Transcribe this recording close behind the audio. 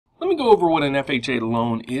me go over what an FHA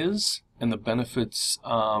loan is and the benefits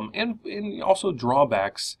and also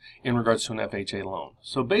drawbacks in regards to an FHA loan.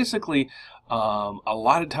 So basically, a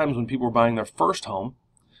lot of times when people are buying their first home,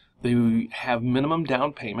 they have minimum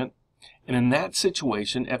down payment, and in that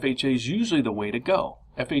situation, FHA is usually the way to go.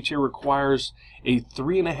 FHA requires a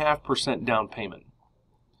 3.5% down payment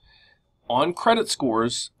on credit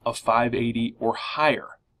scores of 580 or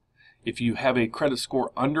higher. If you have a credit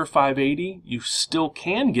score under 580, you still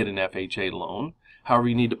can get an FHA loan. However,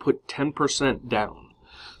 you need to put 10% down.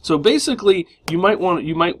 So basically, you might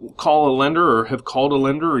call a lender or have called a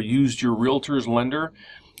lender or used your realtor's lender,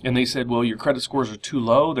 and they said, well, your credit scores are too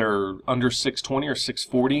low. They're under 620 or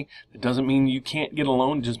 640. It doesn't mean you can't get a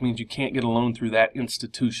loan. It just means you can't get a loan through that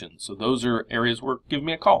institution. So those are areas where give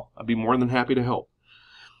me a call. I'd be more than happy to help.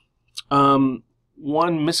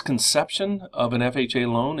 One misconception of an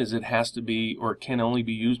FHA loan is it has to be or it can only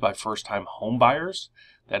be used by first-time home buyers.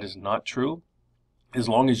 That is not true. As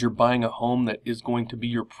long as you're buying a home that is going to be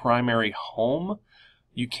your primary home,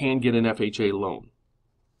 you can get an FHA loan.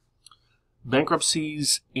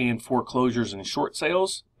 Bankruptcies and foreclosures and short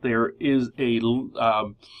sales, there is a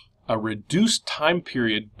reduced time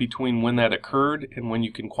period between when that occurred and when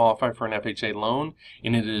you can qualify for an FHA loan,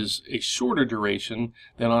 and it is a shorter duration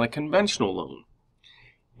than on a conventional loan.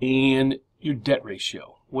 And your debt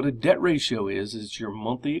ratio. What a debt ratio is your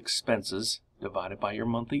monthly expenses divided by your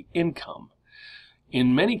monthly income.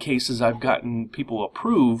 In many cases, I've gotten people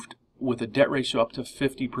approved with a debt ratio up to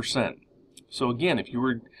 50%. So again, if you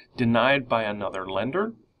were denied by another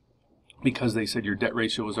lender because they said your debt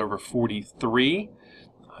ratio was over 43,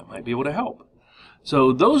 I might be able to help.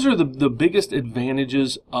 So those are the biggest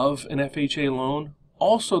advantages of an FHA loan.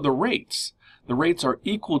 Also the rates. The rates are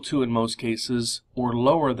equal to, in most cases, or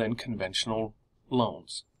lower than conventional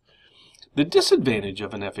loans. The disadvantage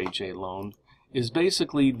of an FHA loan is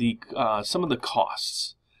basically some of the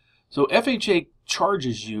costs. So FHA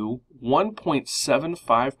charges you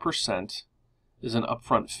 1.75% is an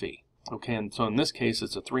upfront fee. Okay, and so in this case,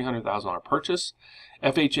 it's a $300,000 purchase.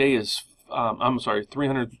 FHA is,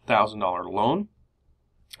 $300,000 loan.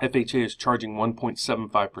 FHA is charging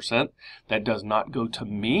 1.75%. That does not go to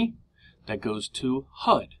me. That goes to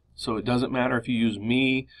HUD. So it doesn't matter if you use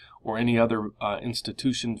me or any other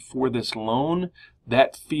institution for this loan.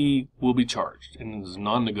 That fee will be charged, and it is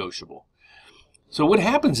non-negotiable. So what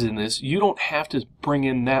happens in this, you don't have to bring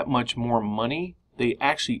in that much more money. They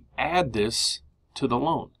actually add this to the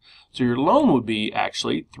loan. So your loan would be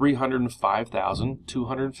actually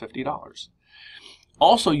 $305,250.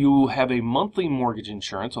 Also, you have a monthly mortgage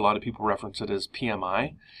insurance. A lot of people reference it as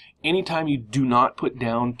PMI. Anytime you do not put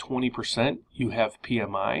down 20%, you have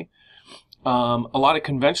PMI. A lot of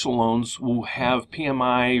conventional loans will have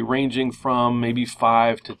PMI ranging from maybe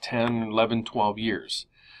 5 to 10, 11, 12 years.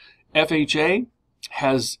 FHA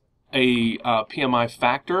has a PMI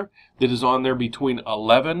factor that is on there between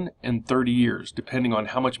 11 and 30 years, depending on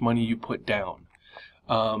how much money you put down.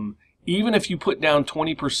 Even if you put down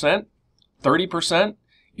 20%, 30%,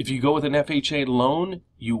 if you go with an FHA loan,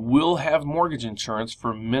 you will have mortgage insurance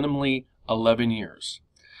for minimally 11 years.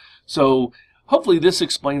 So hopefully this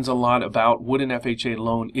explains a lot about what an FHA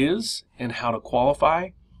loan is and how to qualify.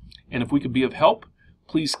 And if we could be of help,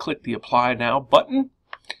 please click the Apply Now button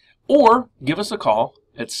or give us a call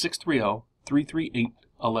at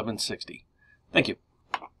 630-338-1160. Thank you.